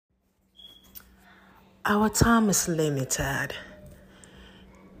Our time is limited.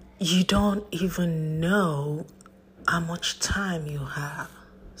 You don't even know how much time you have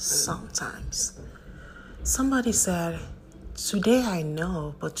sometimes. Somebody said, today I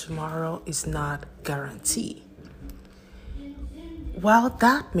know, but tomorrow is not guaranteed. While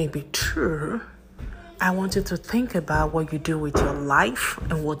that may be true, I want you to think about what you do with your life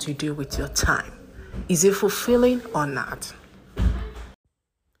and what you do with your time. Is it fulfilling or not?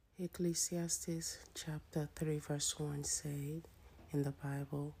 Ecclesiastes chapter 3 verse 1 said in the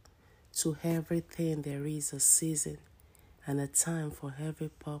Bible, to everything there is a season and a time for every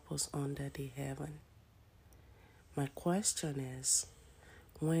purpose under the heaven. My question is,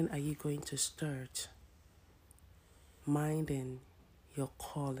 when are you going to start minding your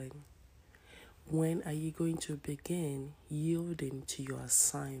calling? When are you going to begin yielding to your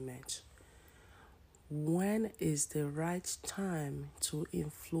assignment? When is the right time to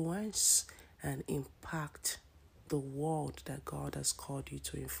influence and impact the world that God has called you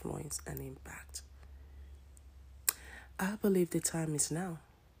to influence and impact? I believe the time is now.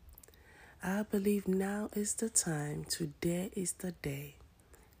 I believe now is the time. Today is the day.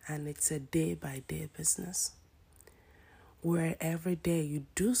 And it's a day-by-day business, where every day you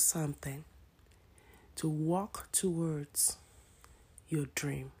do something to walk towards your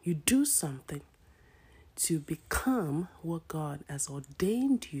dream. You do something to become what God has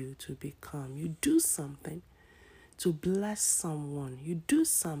ordained you to become. You do something to bless someone. You do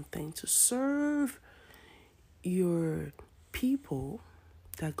something to serve your people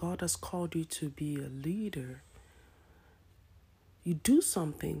that God has called you to be a leader. You do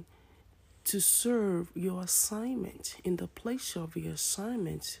something to serve your assignment in the place of your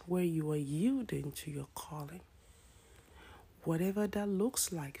assignment where you are yielding to your calling. Whatever that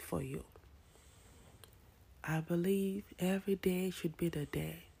looks like for you. I believe every day should be the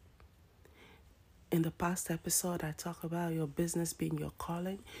day. In the past episode, I talked about your business being your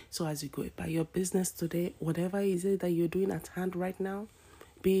calling. So as you go about your business today, whatever is it that you're doing at hand right now,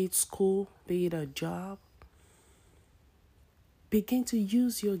 be it school, be it a job, begin to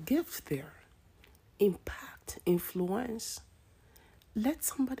use your gift there. Impact, influence. Let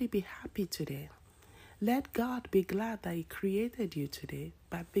somebody be happy today. Let God be glad that He created you today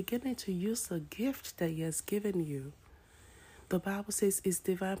by beginning to use the gift that He has given you. The Bible says His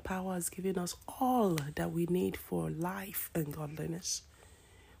divine power has given us all that we need for life and godliness.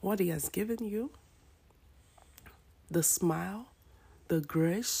 What He has given you, the smile, the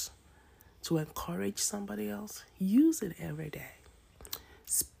grace to encourage somebody else, use it every day.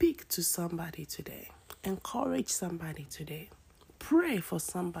 Speak to somebody today. Encourage somebody today. Pray for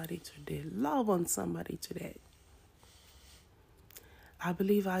somebody today. Love on somebody today. I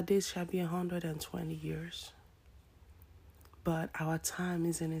believe our days shall be 120 years. But our time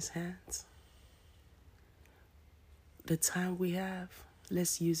is in His hands. The time we have,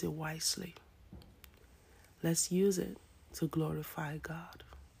 let's use it wisely. Let's use it to glorify God.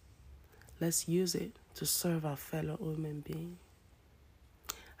 Let's use it to serve our fellow human beings.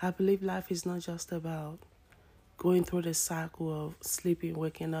 I believe life is not just about going through the cycle of sleeping,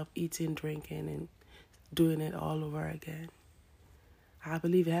 waking up, eating, drinking, and doing it all over again. I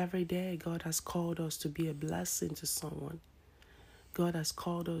believe every day God has called us to be a blessing to someone. God has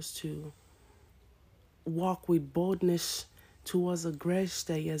called us to walk with boldness towards the grace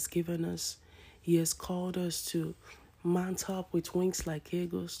that He has given us. He has called us to mount up with wings like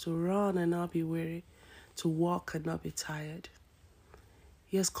eagles, to run and not be weary, to walk and not be tired.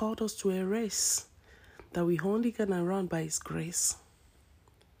 He has called us to a race that we only gonna run by His grace.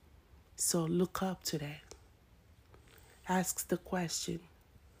 So look up today. Ask the question,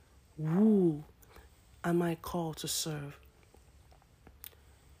 who am I called to serve?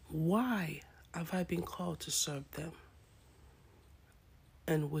 Why have I been called to serve them?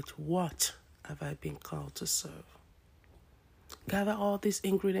 And with what have I been called to serve? Gather all these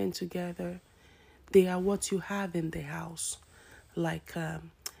ingredients together. They are what you have in the house. Like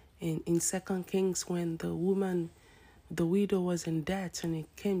in 2 Kings, when the widow was in debt, and he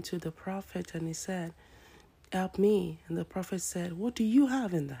came to the prophet and he said, help me. And the prophet said, what do you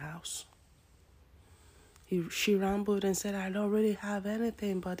have in the house? She rambled and said, I don't really have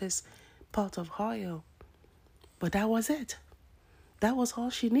anything but this pot of oil. But that was it. That was all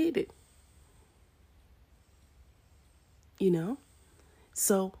she needed. You know?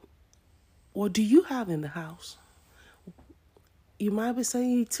 So, what do you have in the house? You might be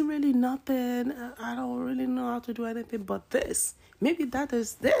saying, it's really nothing. I don't really know how to do anything but this. Maybe that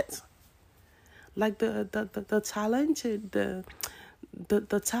is it. Like the talent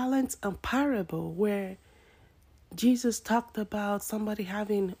and parable where Jesus talked about somebody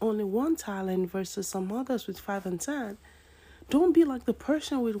having only 1 talent versus some others with 5 and 10. Don't be like the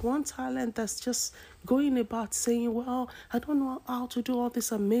person with 1 talent that's just going about saying, well, I don't know how to do all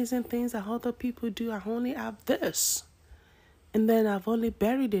these amazing things that other people do. I only have this. And then I've only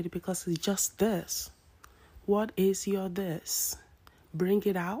buried it because it's just this. What is your this? Bring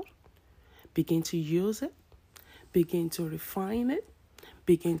it out. Begin to use it. Begin to refine it.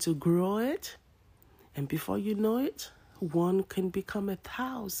 Begin to grow it. And before you know it, 1 can become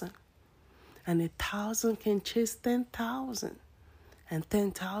 1,000. And 1,000 can chase 10,000. And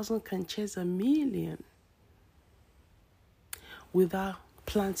 10,000 can chase 1,000,000. Without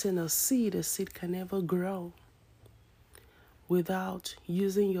planting a seed can never grow. Without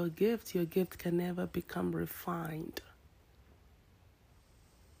using your gift can never become refined.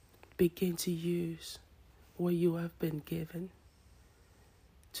 Begin to use what you have been given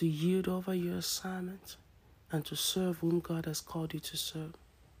to yield over your assignment and to serve whom God has called you to serve.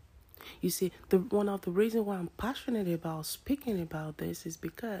 You see, one of the reasons why I'm passionate about speaking about this is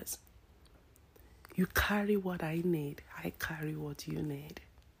because you carry what I need. I carry what you need.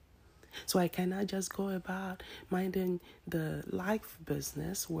 So I cannot just go about minding the life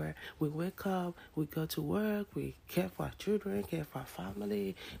business where we wake up, we go to work, we care for our children, care for our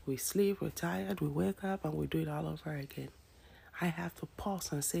family, we sleep, we're tired, we wake up, and we do it all over again. I have to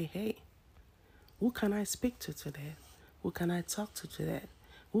pause and say, hey, who can I speak to today? Who can I talk to today?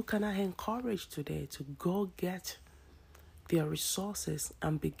 Who can I encourage today to go get their resources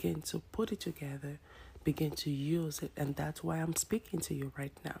and begin to put it together, begin to use it? And that's why I'm speaking to you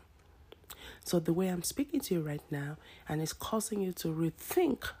right now. So the way I'm speaking to you right now, and it's causing you to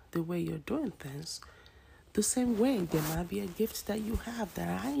rethink the way you're doing things, the same way there might be a gift that you have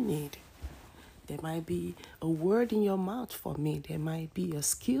that I need. There might be a word in your mouth for me. There might be a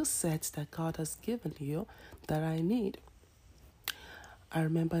skill set that God has given you that I need. I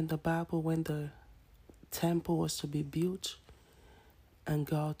remember in the Bible when the temple was to be built and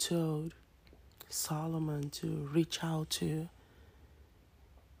God told Solomon to reach out to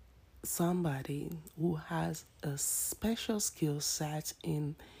somebody who has a special skill set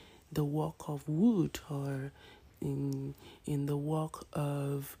in the work of wood or in the work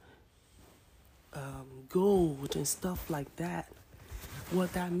of gold and stuff like that.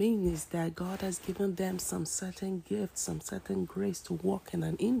 What that means is that God has given them some certain gifts, some certain grace to work in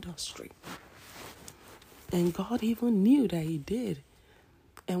an industry. And God even knew that he did.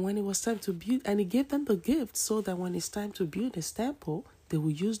 And when it was time to build, and he gave them the gift so that when it's time to build his temple, they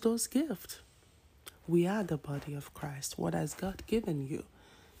will use those gifts. We are the body of Christ. What has God given you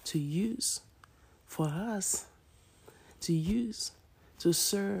to use for us, to use, to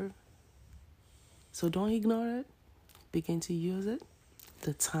serve? So don't ignore it. Begin to use it.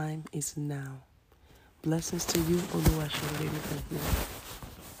 The time is now. Blessings to you, Oluwaseun.